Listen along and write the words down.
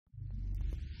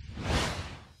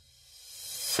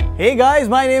Hey guys,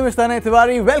 my name is Tanay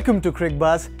Tiwari. Welcome to Cricket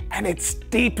Buzz, and it's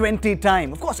T20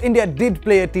 time. Of course, India did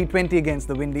play a T20 against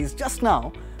the Windies just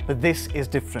now, but this is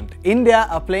different. India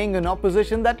are playing an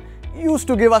opposition that used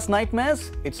to give us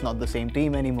nightmares. It's not the same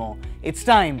team anymore. It's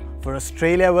time for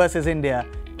Australia versus India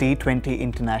T20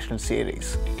 International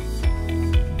Series.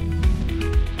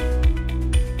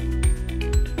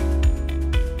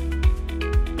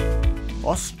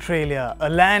 Australia, a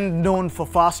land known for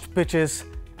fast pitches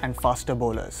and faster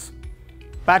bowlers.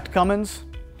 Pat Cummins,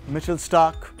 Mitchell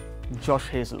Starc, Josh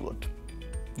Hazlewood.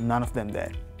 None of them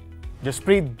there.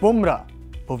 Jasprit Bumrah,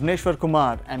 Bhuvneshwar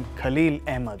Kumar and Khalil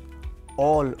Ahmed.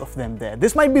 All of them there.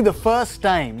 This might be the first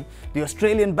time the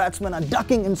Australian batsmen are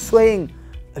ducking and swaying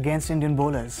against Indian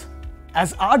bowlers.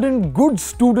 As ardent, good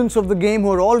students of the game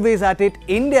who are always at it,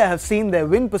 India have seen their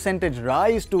win percentage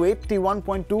rise to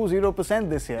 81.20%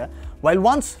 this year, while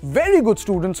once very good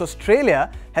students, Australia,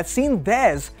 have seen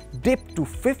theirs dip to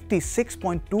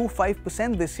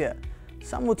 56.25% this year.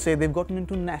 Some would say they've gotten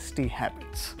into nasty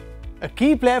habits. A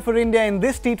key player for India in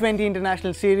this T20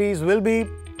 International Series will be...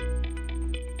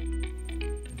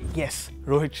 yes,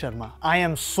 Rohit Sharma. I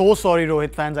am so sorry,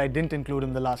 Rohit fans, I didn't include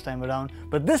him the last time around,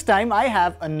 but this time I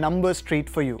have a numbers treat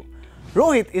for you.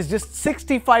 Rohit is just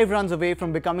 65 runs away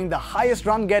from becoming the highest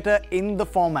run getter in the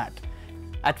format.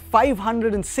 At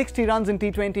 560 runs in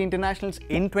T20 internationals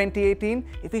in 2018,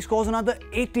 if he scores another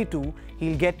 82,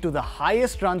 he'll get to the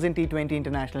highest runs in T20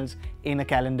 internationals in a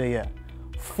calendar year.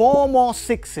 4 more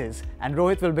sixes and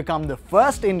Rohit will become the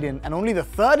first Indian and only the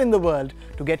third in the world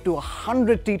to get to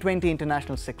 100 T20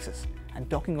 international sixes. And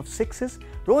talking of sixes,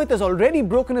 Rohit has already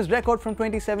broken his record from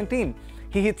 2017.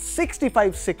 He hit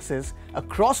 65 sixes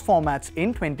across formats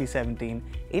in 2017.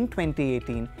 In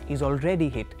 2018, he's already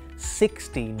hit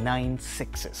 69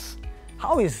 sixes.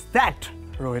 How is that,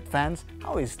 Rohit fans?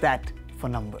 How is that for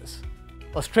numbers?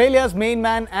 Australia's main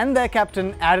man and their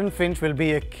captain Aaron Finch will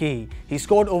be a key. He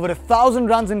scored over 1,000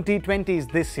 runs in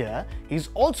T20s this year. He's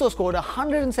also scored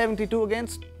 172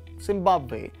 against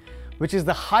Zimbabwe, which is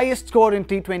the highest score in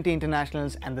T20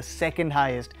 internationals and the second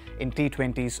highest in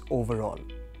T20s overall.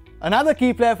 Another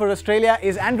key player for Australia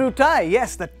is Andrew Tye.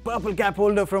 Yes, that purple cap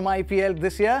holder from IPL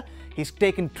this year. He's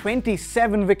taken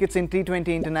 27 wickets in T20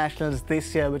 internationals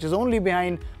this year, which is only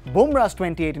behind Bumrah's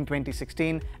 28 in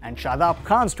 2016 and Shadab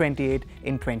Khan's 28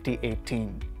 in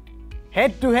 2018.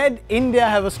 Head-to-head, India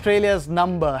have Australia's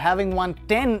number, having won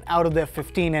 10 out of their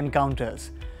 15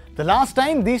 encounters. The last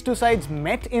time these two sides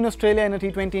met in Australia in a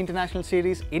T20 international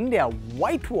series, India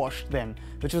whitewashed them,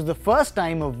 which was the first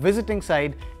time a visiting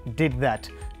side did that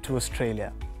to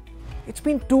Australia. It's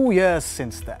been 2 years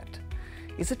since that.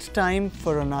 Is it time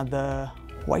for another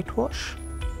whitewash?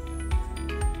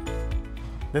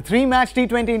 The 3-match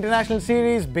T20 International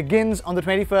Series begins on the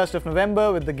 21st of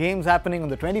November with the games happening on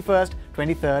the 21st,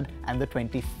 23rd and the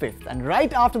 25th. And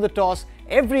right after the toss,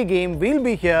 every game we'll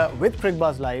be here with Cricket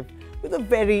Buzz Live with a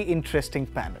very interesting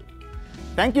panel.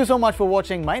 Thank you so much for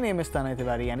watching. My name is Tanay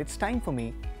Tiwari and it's time for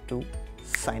me to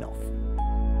sign off.